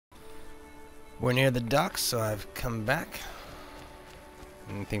We're near the docks, so I've come back.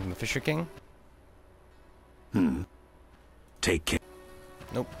 Anything from the Fisher King? Take care.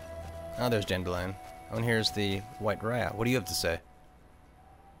 Nope. Oh, there's Dandelion. Oh, and here's the White Raya. What do you have to say?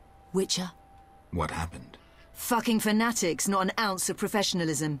 Witcher? What happened? Fucking fanatics, not an ounce of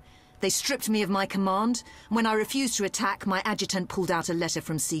professionalism. They stripped me of my command. When I refused to attack, my adjutant pulled out a letter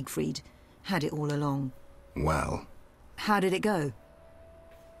from Siegfried. Had it all along. Well... How did it go?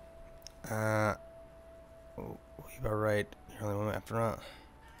 You about right. You're only one after all.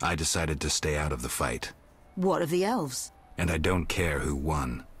 I decided to stay out of the fight. What of the elves? And I don't care who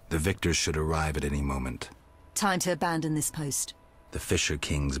won. The victors should arrive at any moment. Time to abandon this post. The Fisher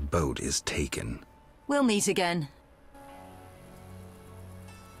King's boat is taken. We'll meet again.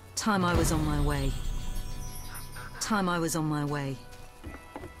 Time I was on my way. Time I was on my way.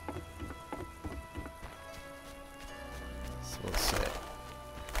 So let's say,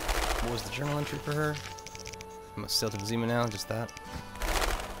 what was the journal entry for her? I must sail to Vizima now, just that.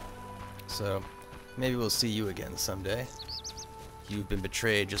 So, maybe we'll see you again someday. You've been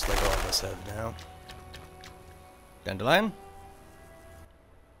betrayed just like all of us have now. Dandelion?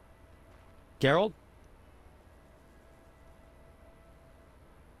 Geralt?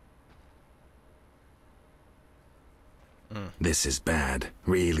 This is bad.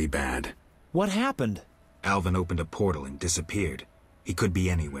 Really bad. What happened? Alvin opened a portal and disappeared. He could be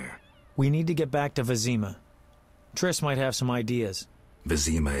anywhere. We need to get back to Vizima. Triss might have some ideas.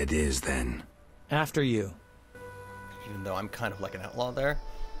 Vizima it is, then. After you. Even though I'm kind of like an outlaw there.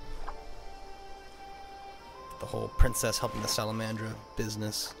 The whole princess helping the Salamandra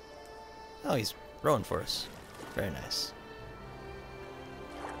business. Oh, he's rowing for us. Very nice.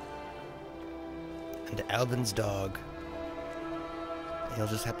 And Alvin's dog. He'll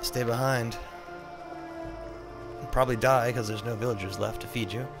just have to stay behind. He'll probably die because there's no villagers left to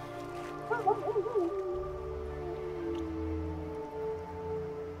feed you.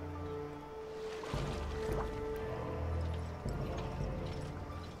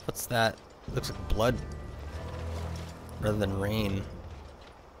 What's that? Looks like blood rather than rain.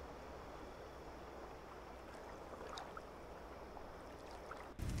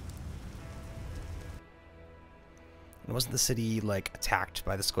 And wasn't the city like attacked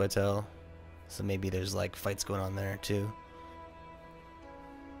by the Squirtle? So maybe there's like fights going on there too.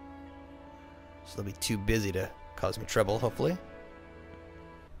 So they'll be too busy to cause me trouble, hopefully.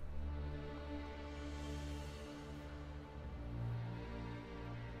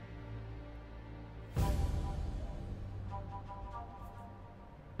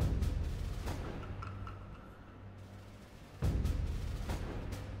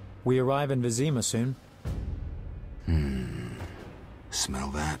 We arrive in Vizima soon. Smell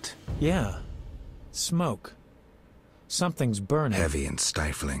that? Yeah. Smoke. Something's burning. Heavy and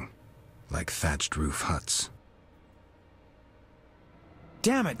stifling. Like thatched roof huts.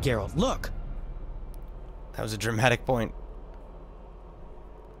 Damn it, Geralt, look! That was a dramatic point.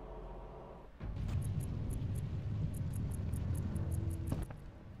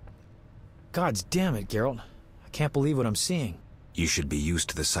 Gods damn it, Geralt. I can't believe what I'm seeing. You should be used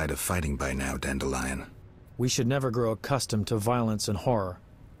to the sight of fighting by now, Dandelion. We should never grow accustomed to violence and horror,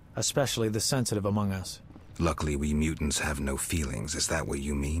 especially the sensitive among us. Luckily, we mutants have no feelings. Is that what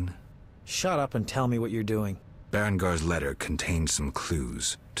you mean? Shut up and tell me what you're doing. Berengar's letter contained some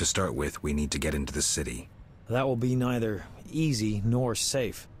clues. To start with, we need to get into the city. That will be neither easy nor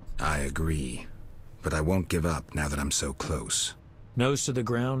safe. I agree. But I won't give up now that I'm so close. Nose to the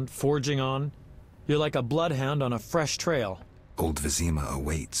ground, forging on. You're like a bloodhound on a fresh trail. Old Vizima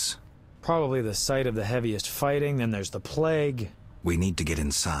awaits. Probably the site of the heaviest fighting, then there's the plague. We need to get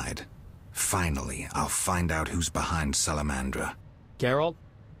inside. Finally, I'll find out who's behind Salamandra. Geralt?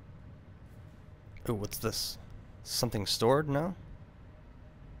 Ooh, what's this? Something stored? No?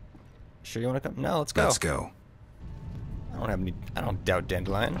 Sure you want to come? No, let's go. Let's go. I don't doubt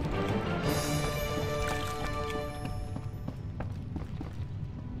Dandelion.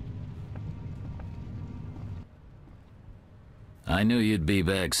 I knew you'd be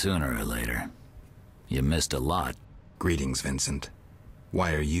back sooner or later. You missed a lot. Greetings, Vincent.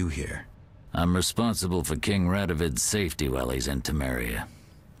 Why are you here? I'm responsible for King Radovid's safety while he's in Temeria.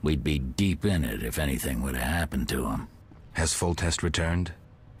 We'd be deep in it if anything would have happened to him. Has Foltest returned?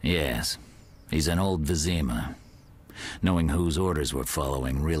 Yes. He's in old Vizima. Knowing whose orders we're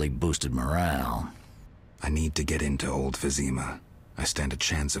following really boosted morale. I need to get into old Vizima. I stand a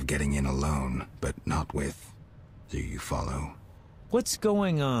chance of getting in alone, but not with... Do you follow? What's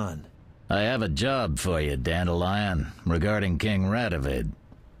going on? I have a job for you, Dandelion, regarding King Radovid.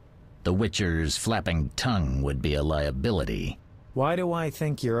 The Witcher's flapping tongue would be a liability. Why do I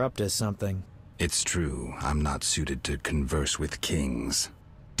think you're up to something? It's true, I'm not suited to converse with kings.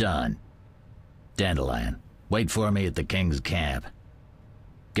 Done. Dandelion, wait for me at the king's camp.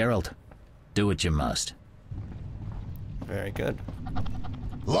 Geralt, do what you must. Very good.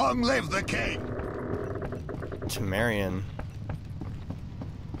 Long live the king! Temerian.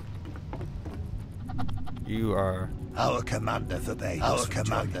 You are... Our commander forbade us from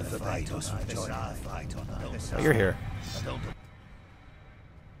joining the fight. Oh, you're here.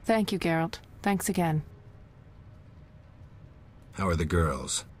 Thank you, Geralt. Thanks again. How are the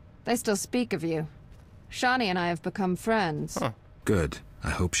girls? They still speak of you. Shani and I have become friends. Huh. Good.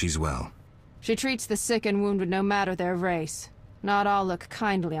 I hope she's well. She treats the sick and wounded no matter their race. Not all look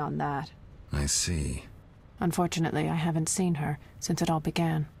kindly on that. I see. Unfortunately, I haven't seen her since it all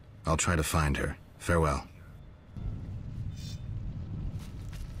began. I'll try to find her. Farewell.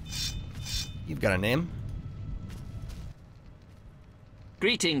 You've got a name?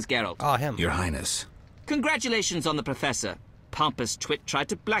 Greetings, Geralt. Ah, him. Your Highness. Congratulations on the Professor. Pompous twit tried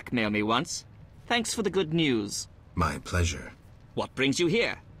to blackmail me once. Thanks for the good news. My pleasure. What brings you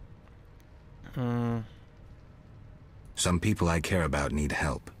here? Some people I care about need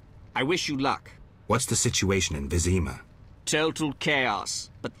help. I wish you luck. What's the situation in Vizima? Total chaos.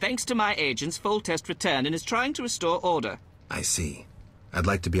 But thanks to my agents, Foltest returned and is trying to restore order. I see. I'd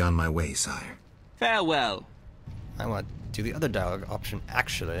like to be on my way, sire. Farewell. I want to do the other dialogue option,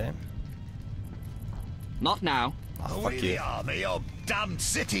 actually. Not now. Oh, Away fuck you. the army of damned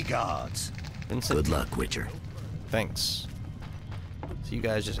city guards! Vincent. Good luck, Witcher. Thanks. So you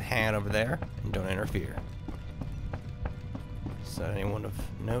guys just hang out over there and don't interfere. Is that anyone of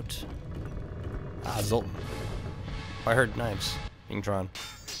note? Ah, Zoltan. I heard knives being drawn.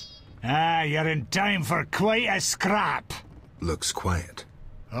 Ah, you're in time for quite a scrap. Looks quiet.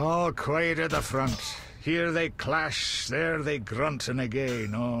 All quiet at the front. Here they clash, there they grunt, and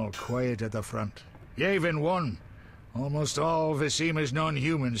again, all quiet at the front. Yevon won. Almost all Vizima's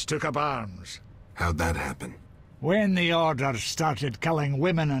non-humans took up arms. How'd that happen? When the Order started killing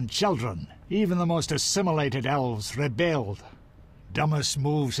women and children, even the most assimilated elves rebelled. Dumbest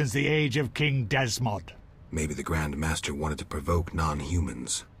move since the age of King Desmod. Maybe the Grand Master wanted to provoke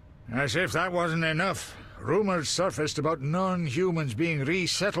non-humans. As if that wasn't enough. Rumors surfaced about non-humans being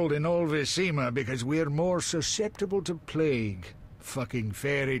resettled in old Vizima because we're more susceptible to plague. Fucking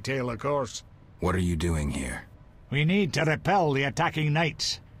fairy tale, of course. What are you doing here? We need to repel the attacking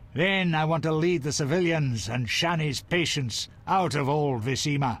knights. Then I want to lead the civilians and Shani's patients out of old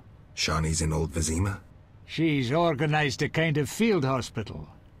Vizima. Shani's in Old Vizima? She's organized a kind of field hospital.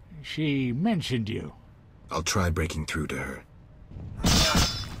 She mentioned you. I'll try breaking through to her.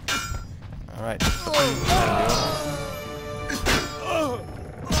 Alright.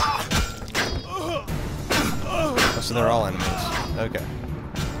 Oh, so they're all enemies. Okay.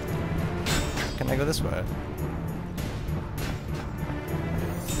 Can I go this way?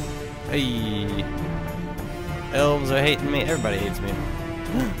 Hey. Elves are hating me. Everybody hates me.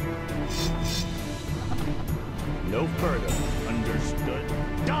 No further. Understood.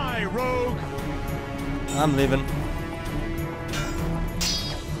 Die, rogue! I'm leaving.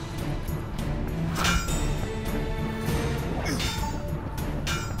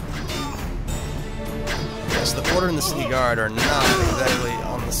 Yes, the Order and the City Guard are not exactly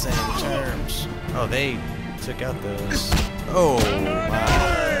on the same terms. Oh, they took out those. Oh,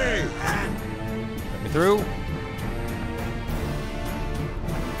 my. Let me through.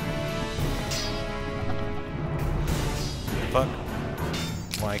 Fuck.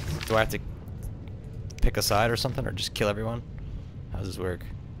 Like, do I have to pick a side or something, or just kill everyone? How does this work?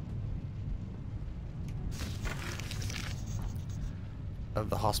 Of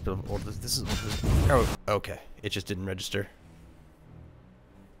the hospital. Or this is. Oh, okay. It just didn't register.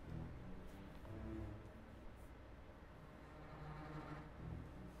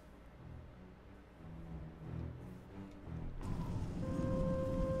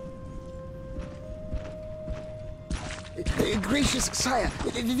 Gracious sire,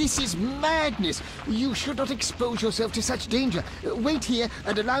 this is madness. You should not expose yourself to such danger. Wait here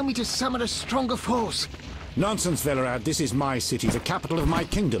and allow me to summon a stronger force. Nonsense, Velerad. This is my city, the capital of my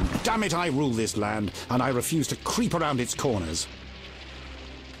kingdom. Damn it, I rule this land, and I refuse to creep around its corners.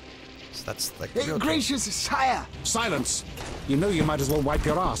 So that's like the real Gracious sire! Silence! You know you might as well wipe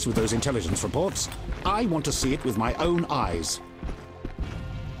your ass with those intelligence reports. I want to see it with my own eyes.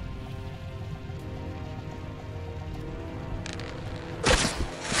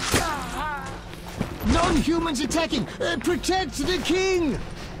 Non-humans attacking! Protect the king!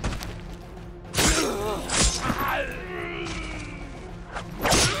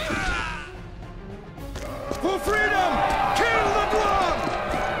 For freedom! Kill the dwarf!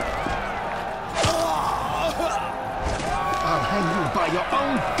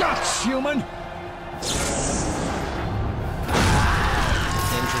 this human?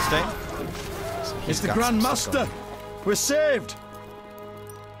 Interesting. It's the Grand Master! We're saved!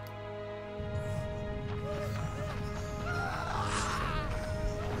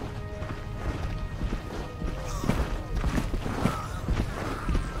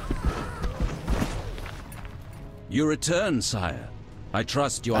 You return, sire. I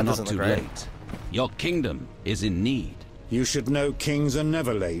trust you are not too late. Your kingdom is in need. You should know kings are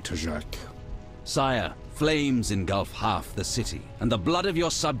never late, Jacques. Sire, flames engulf half the city, and the blood of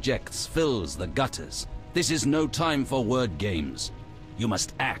your subjects fills the gutters. This is no time for word games. You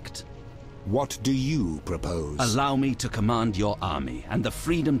must act. What do you propose? Allow me to command your army, and the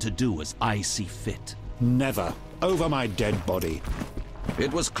freedom to do as I see fit. Never. Over my dead body.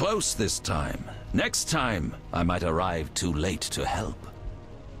 It was close this time. Next time, I might arrive too late to help.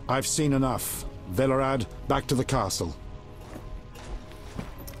 I've seen enough. Velerad, back to the castle.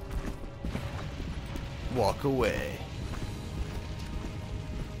 Walk away.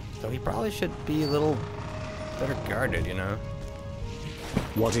 So he probably should be a little better guarded, you know?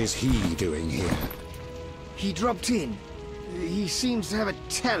 What is he doing here? He dropped in. He seems to have a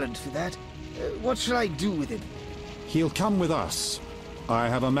talent for that. What shall I do with him? He'll come with us. I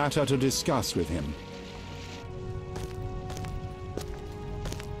have a matter to discuss with him.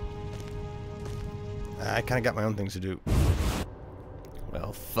 I kind of got my own things to do.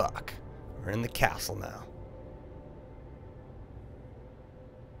 Well, fuck. We're in the castle now.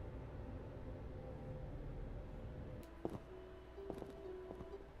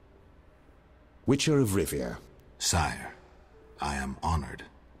 Witcher of Rivia. Sire, I am honored.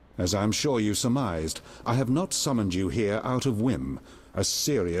 As I'm sure you surmised, I have not summoned you here out of whim. A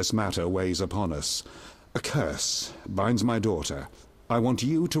serious matter weighs upon us. A curse binds my daughter. I want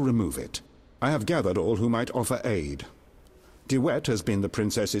you to remove it. I have gathered all who might offer aid. De Wet has been the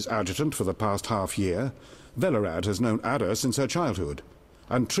princess's adjutant for the past half-year. Velerad has known Ada since her childhood.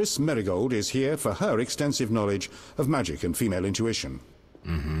 And Triss Merigold is here for her extensive knowledge of magic and female intuition.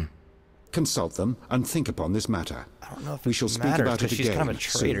 Mm-hmm. Consult them and think upon this matter. I don't know if we shall speak about it she's again kind of a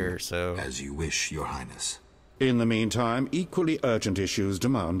traitor, soon. so... As you wish, Your Highness. In the meantime, equally urgent issues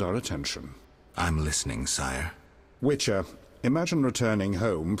demand our attention. I'm listening, sire. Witcher, imagine returning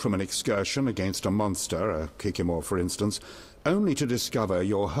home from an excursion against a monster, a Kikimor for instance, only to discover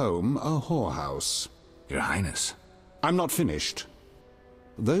your home a whorehouse. Your Highness. I'm not finished.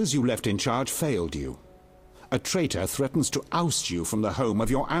 Those you left in charge failed you. A traitor threatens to oust you from the home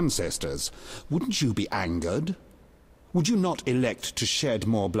of your ancestors. Wouldn't you be angered? Would you not elect to shed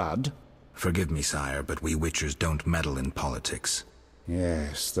more blood? Forgive me, sire, but we Witchers don't meddle in politics.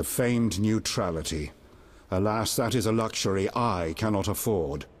 Yes, the famed neutrality. Alas, that is a luxury I cannot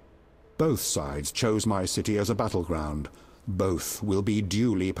afford. Both sides chose my city as a battleground. Both will be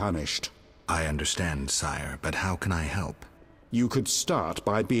duly punished. I understand, sire, but how can I help? You could start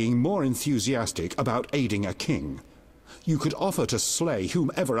by being more enthusiastic about aiding a king. You could offer to slay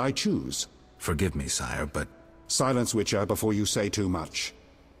whomever I choose. Forgive me, sire, but... Silence, Witcher, before you say too much.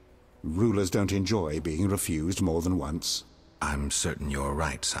 Rulers don't enjoy being refused more than once. I'm certain you're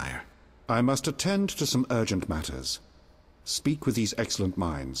right, sire. I must attend to some urgent matters. Speak with these excellent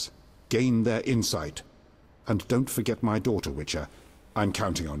minds. Gain their insight. And don't forget my daughter, Witcher. I'm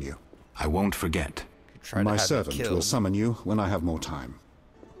counting on you. I won't forget. My servant will summon you when I have more time.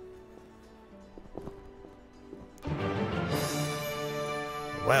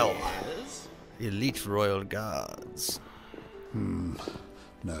 Well, elite royal guards.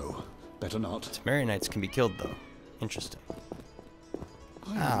 No, better not. Temerian knights can be killed, though. Interesting.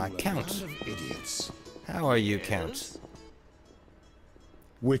 Count. Idiots. How are you, Count?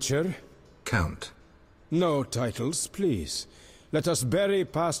 Witcher? Count. No titles, please. Let us bury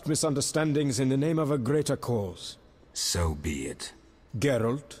past misunderstandings in the name of a greater cause. So be it.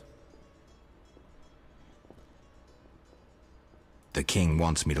 Geralt? The king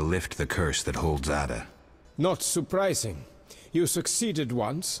wants me to lift the curse that holds Ada. Not surprising. You succeeded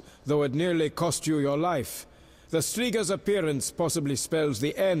once, though it nearly cost you your life. The Striga's appearance possibly spells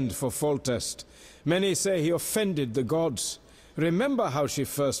the end for Foltest. Many say he offended the gods. Remember how she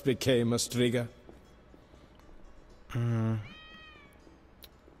first became a Striga?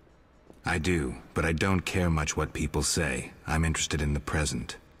 I do, but I don't care much what people say. I'm interested in the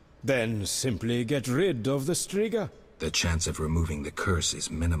present. Then simply get rid of the Striga. The chance of removing the curse is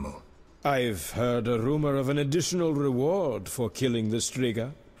minimal. I've heard a rumor of an additional reward for killing the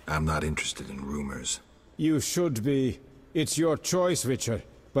Striga. I'm not interested in rumors. You should be. It's your choice, Witcher,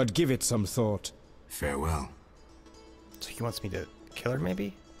 but give it some thought. Farewell. So he wants me to kill her,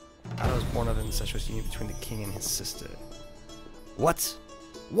 maybe? I was born of an incestuous union between the king and his sister. What?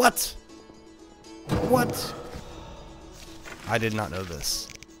 What? What? I did not know this.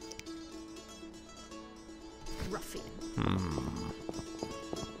 Ruffian.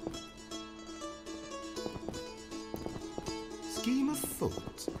 Scheme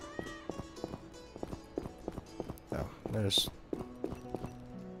afoot. Oh, there's...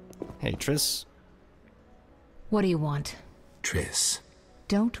 Hey, Triss. What do you want? Triss.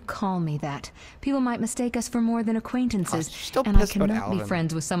 Don't call me that. People might mistake us for more than acquaintances, still and I pissed about cannot be Alvin.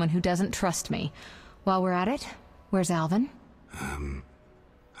 friends with someone who doesn't trust me. While we're at it, where's Alvin?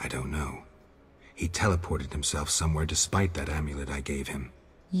 I don't know. He teleported himself somewhere despite that amulet I gave him.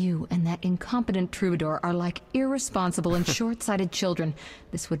 You and that incompetent troubadour are like irresponsible and short-sighted children.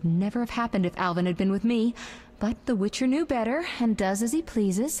 This would never have happened if Alvin had been with me, but the Witcher knew better and does as he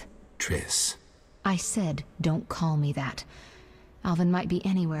pleases. Triss. I said, don't call me that. Alvin might be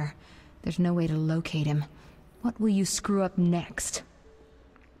anywhere. There's no way to locate him. What will you screw up next?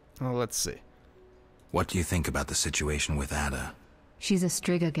 Well, let's see. What do you think about the situation with Ada? She's a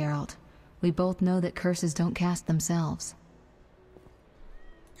Striga, Geralt. We both know that curses don't cast themselves.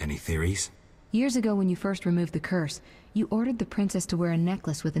 Any theories? Years ago when you first removed the curse, you ordered the princess to wear a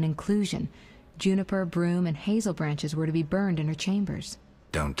necklace with an inclusion. Juniper, broom, and hazel branches were to be burned in her chambers.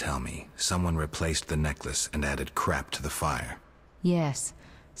 Don't tell me. Someone replaced the necklace and added crap to the fire. Yes,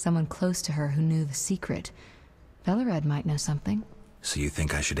 someone close to her who knew the secret. Velerad might know something. So you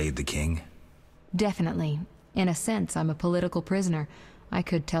think I should aid the king? Definitely. In a sense, I'm a political prisoner. I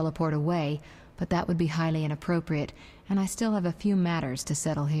could teleport away, but that would be highly inappropriate, and I still have a few matters to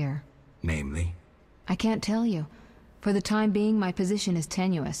settle here. Namely? I can't tell you. For the time being, my position is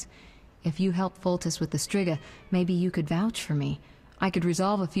tenuous. If you help Foltest with the Striga, maybe you could vouch for me. I could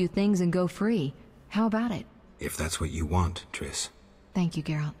resolve a few things and go free. How about it? If that's what you want, Triss. Thank you,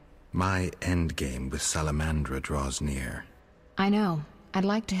 Geralt. My endgame with Salamandra draws near. I know. I'd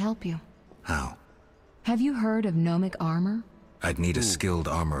like to help you. How? Have you heard of gnomic armor? I'd need a skilled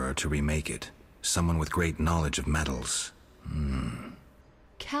armorer to remake it. Someone with great knowledge of metals.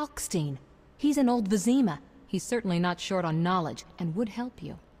 Kalkstein. He's an old Vizima. He's certainly not short on knowledge, and would help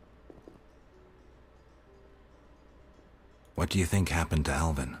you. What do you think happened to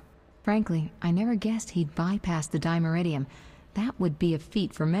Alvin? Frankly, I never guessed he'd bypass the Dimeridium. That would be a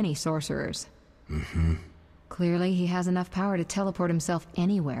feat for many sorcerers. Clearly, he has enough power to teleport himself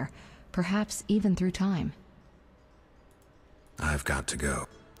anywhere, perhaps even through time. I've got to go.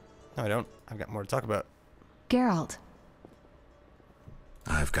 No, I don't. I've got more to talk about. Geralt.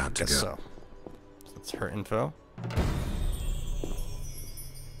 I've got to go. So that's her info.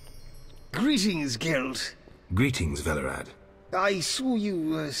 Greetings, Geralt. Greetings, Velerad. I saw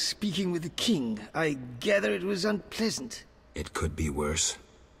you speaking with the king. I gather it was unpleasant. It could be worse.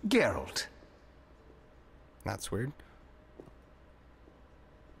 Geralt. That's weird.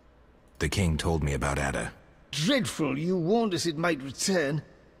 The king told me about Ada. Dreadful, you warned us it might return.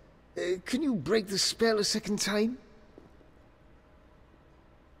 Can you break the spell a second time?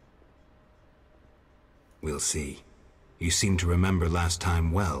 We'll see. You seem to remember last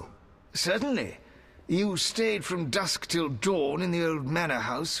time well. Certainly. You stayed from dusk till dawn in the old manor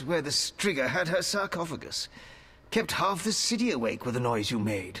house where the Striga had her sarcophagus. Kept half the city awake with the noise you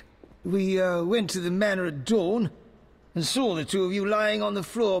made. We went to the manor at dawn and saw the two of you lying on the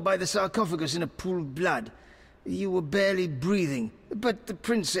floor by the sarcophagus in a pool of blood. You were barely breathing, but the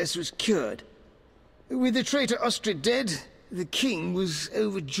princess was cured. With the traitor Ostrid dead, the king was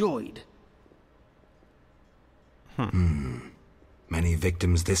overjoyed. Many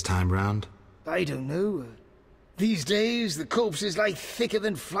victims this time round? I don't know. These days, the corpses lie thicker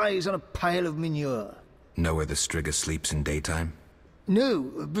than flies on a pile of manure. Know where the Striga sleeps in daytime? No,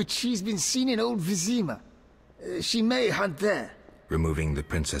 but she's been seen in old Vizima. She may hunt there. Removing the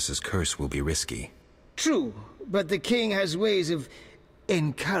princess's curse will be risky. True, but the king has ways of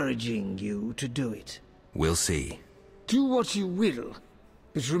encouraging you to do it. We'll see. Do what you will,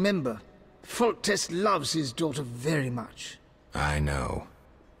 but remember, Foltest loves his daughter very much. I know.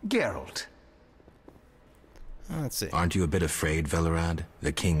 Geralt. Let's see. Aren't you a bit afraid, Velerad?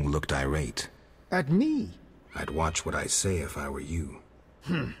 The king looked irate. At me? I'd watch what I say if I were you.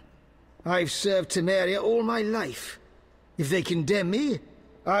 I've served Temeria all my life. If they condemn me,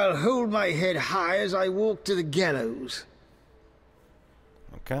 I'll hold my head high as I walk to the gallows.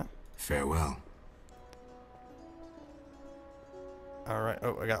 Okay. Farewell. Alright.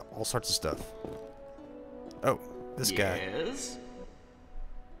 Oh, I got all sorts of stuff. Oh, this guy. Yes?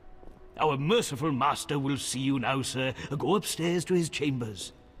 Our merciful master will see you now, sir. Go upstairs to his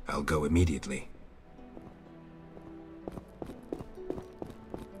chambers. I'll go immediately.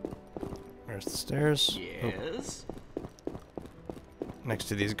 There's the stairs. Yes? Oh. Next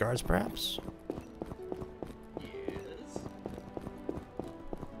to these guards, perhaps? Yes.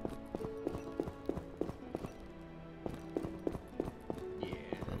 Yes.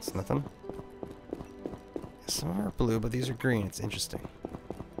 That's nothing. Some of them are blue, but these are green. It's interesting.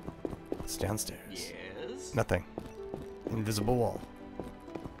 It's downstairs. Yes. Nothing. Invisible wall.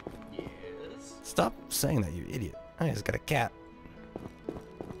 Yes. Stop saying that, you idiot. Oh, he's got a cat.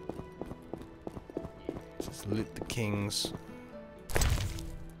 Just loot the kings.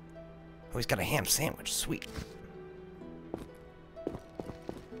 Oh, he's got a ham sandwich. Sweet.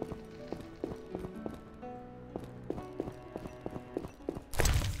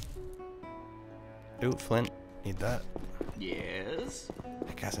 Ooh, Flint. Need that. Yes.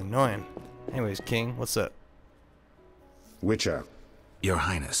 That guy's annoying. Anyways, King, what's up? Witcher. Your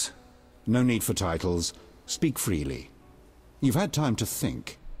Highness. No need for titles. Speak freely. You've had time to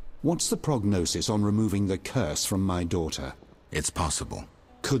think. What's the prognosis on removing the curse from my daughter? It's possible.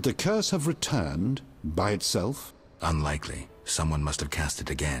 Could the curse have returned by itself? Unlikely. Someone must have cast it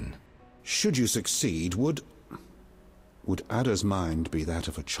again. Should you succeed, would Ada's mind be that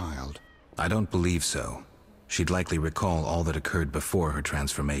of a child? I don't believe so. She'd likely recall all that occurred before her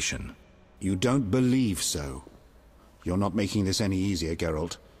transformation. You don't believe so? You're not making this any easier,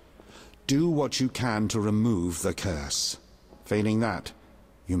 Geralt. Do what you can to remove the curse. Failing that,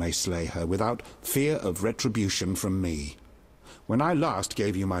 you may slay her without fear of retribution from me. When I last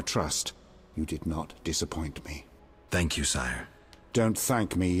gave you my trust, you did not disappoint me. Thank you, sire. Don't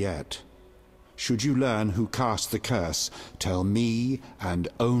thank me yet. Should you learn who cast the curse, tell me and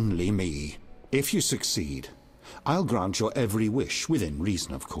only me. If you succeed, I'll grant your every wish, within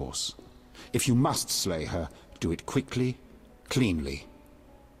reason, of course. If you must slay her, do it quickly, cleanly.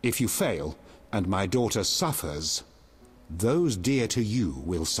 If you fail, and my daughter suffers, those dear to you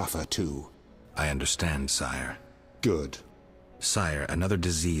will suffer too. I understand, sire. Good. Sire, another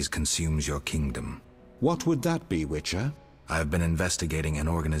disease consumes your kingdom. What would that be, Witcher? I have been investigating an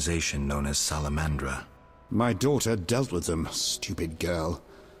organization known as Salamandra. My daughter dealt with them, stupid girl.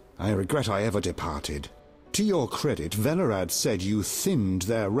 I regret I ever departed. To your credit, Velerad said you thinned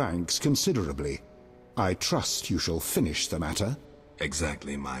their ranks considerably. I trust you shall finish the matter.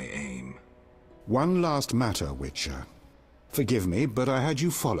 Exactly my aim. One last matter, Witcher. Forgive me, but I had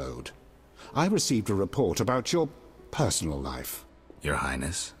you followed. I received a report about your personal life. Your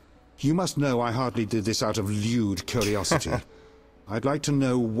Highness? You must know I hardly did this out of lewd curiosity. I'd like to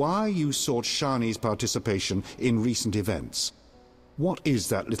know why you sought Shani's participation in recent events. What is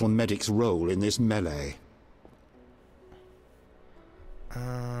that little medic's role in this melee?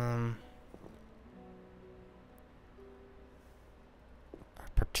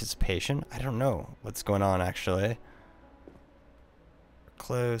 Participation? I don't know what's going on, actually.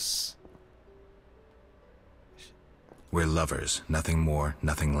 Close. We're lovers, nothing more,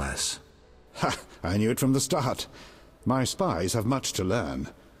 nothing less. Ha! I knew it from the start. My spies have much to learn.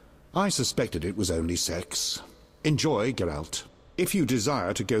 I suspected it was only sex. Enjoy, Geralt. If you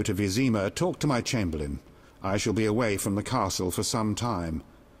desire to go to Vizima, talk to my chamberlain. I shall be away from the castle for some time.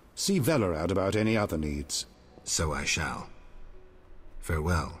 See Velerad about any other needs. So I shall.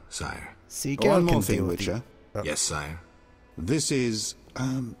 Farewell, sire. See, one more thing, Witcher. Yes, sire. This is,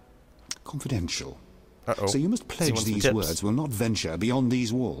 confidential. Uh-oh. So you must pledge these words will not venture beyond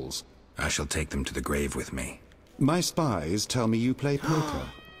these walls. I shall take them to the grave with me. My spies tell me you play poker.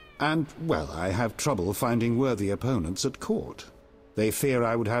 And, well, I have trouble finding worthy opponents at court. They fear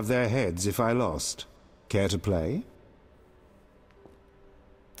I would have their heads if I lost. Care to play?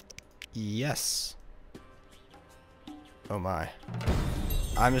 Yes. Oh my.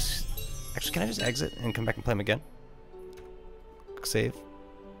 I'm just... Actually, can I just exit and come back and play them again? Save.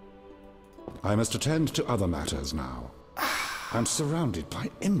 I must attend to other matters now. I'm surrounded by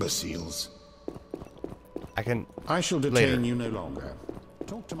imbeciles. I shall detain you no longer.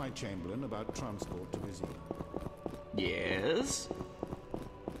 Talk to my chamberlain about transport to Vizima. Yes?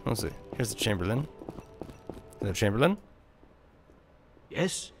 Let's see. Here's the chamberlain. Hello, chamberlain.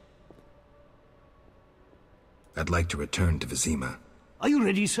 Yes? I'd like to return to Vizima. Are you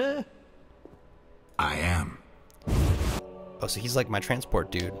ready, sir? I am. Oh, so he's like my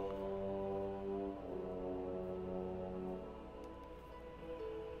transport dude.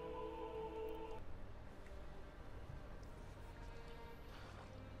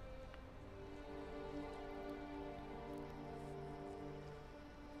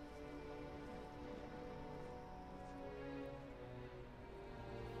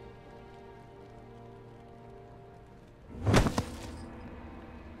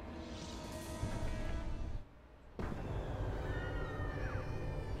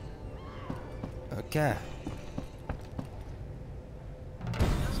 Okay.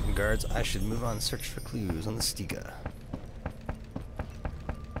 guards. I should move on and search for clues on the Stiga.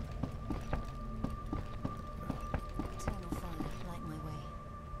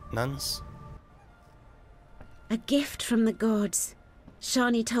 Nuns? A gift from the gods.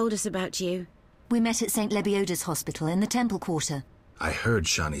 Shani told us about you. We met at St. Lebioda's hospital in the Temple Quarter. I heard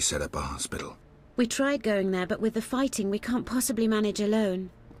Shani set up a hospital. We tried going there, but with the fighting, we can't possibly manage alone.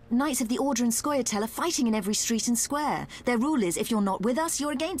 Knights of the Order and Scoia'tael are fighting in every street and square. Their rule is, if you're not with us,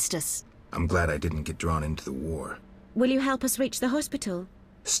 you're against us. I'm glad I didn't get drawn into the war. Will you help us reach the hospital?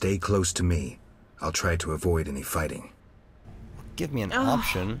 Stay close to me. I'll try to avoid any fighting. Give me an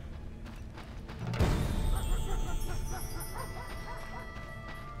option.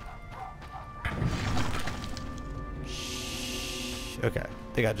 Okay,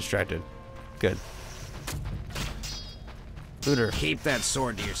 they got distracted. Good. Looter. Keep that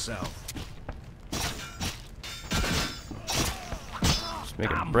sword to yourself. Just make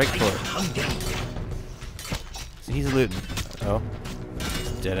a break for it. So he's looting. Oh.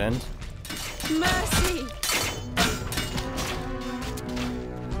 Dead end. Mercy!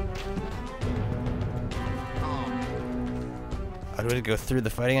 How do we go through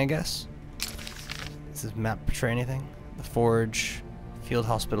the fighting, I guess? Does this map portray anything? The Forge, Field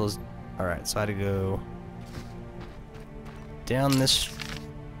Hospitals. Alright, so I had to go down this.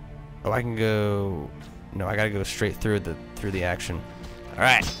 Oh, I can go. No, I gotta go straight through the action.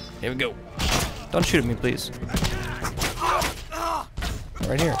 Alright, here we go. Don't shoot at me, please.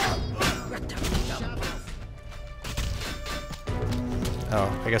 Right here.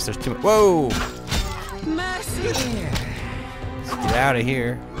 Oh, I guess there's too much. Whoa! Mercy! Let's get out of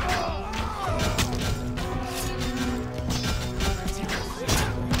here.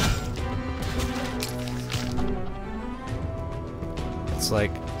 It's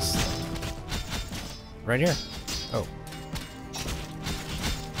like right here. Oh.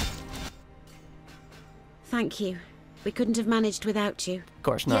 Thank you. We couldn't have managed without you. Of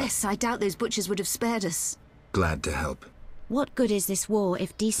course not. Yes, I doubt those butchers would have spared us. Glad to help. What good is this war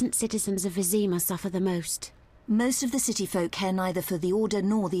if decent citizens of Vizima suffer the most? Most of the city folk care neither for the Order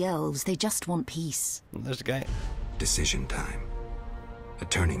nor the elves. They just want peace. There's a guy. Decision time. A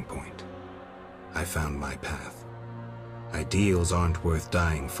turning point. I found my path. Ideals aren't worth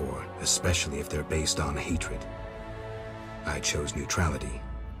dying for, especially if they're based on hatred. I chose neutrality.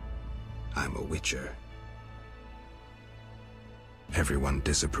 I'm a witcher. Everyone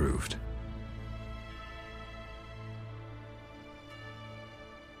disapproved.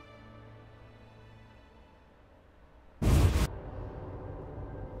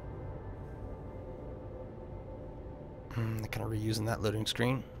 They're kind of reusing that loading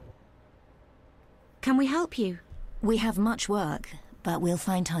screen. Can we help you? We have much work, but we'll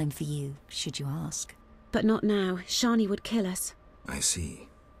find time for you, should you ask. But not now. Shani would kill us. I see.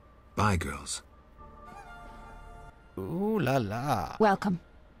 Bye, girls. Ooh la la. Welcome.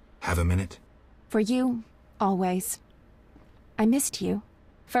 Have a minute? For you, always. I missed you.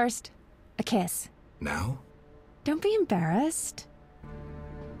 First, a kiss. Now? Don't be embarrassed.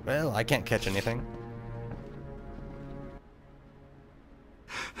 Well, I can't catch anything.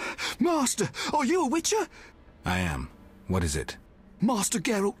 Master, are you a witcher? I am. What is it? Master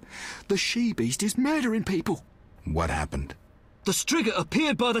Geralt, the she-beast is murdering people. What happened? The Striga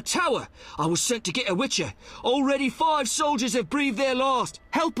appeared by the tower. I was sent to get a witcher. Already 5 soldiers have breathed their last.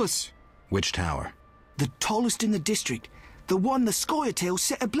 Help us. Which tower? The tallest in the district. The one the Scoia'tael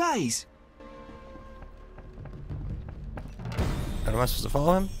set ablaze. Am I supposed to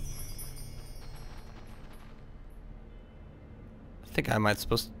follow him? I think I might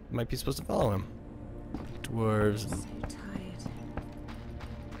be supposed to follow him. Dwarves. I'm so tired.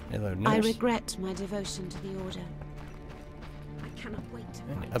 Hello, nurse. I regret my devotion to the Order. I cannot wait to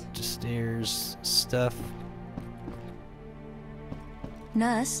fight. Up the stairs stuff.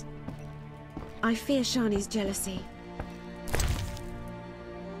 Nurse? I fear Shani's jealousy.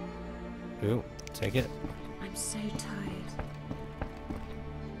 Ooh, take it. I'm so tired.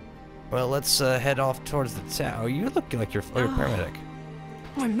 Well, let's head off towards the tower. You look like you're a paramedic.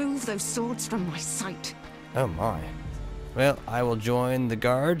 Remove those swords from my sight. Oh my. Well, I will join the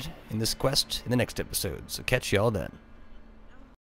guard in this quest in the next episode, so catch y'all then.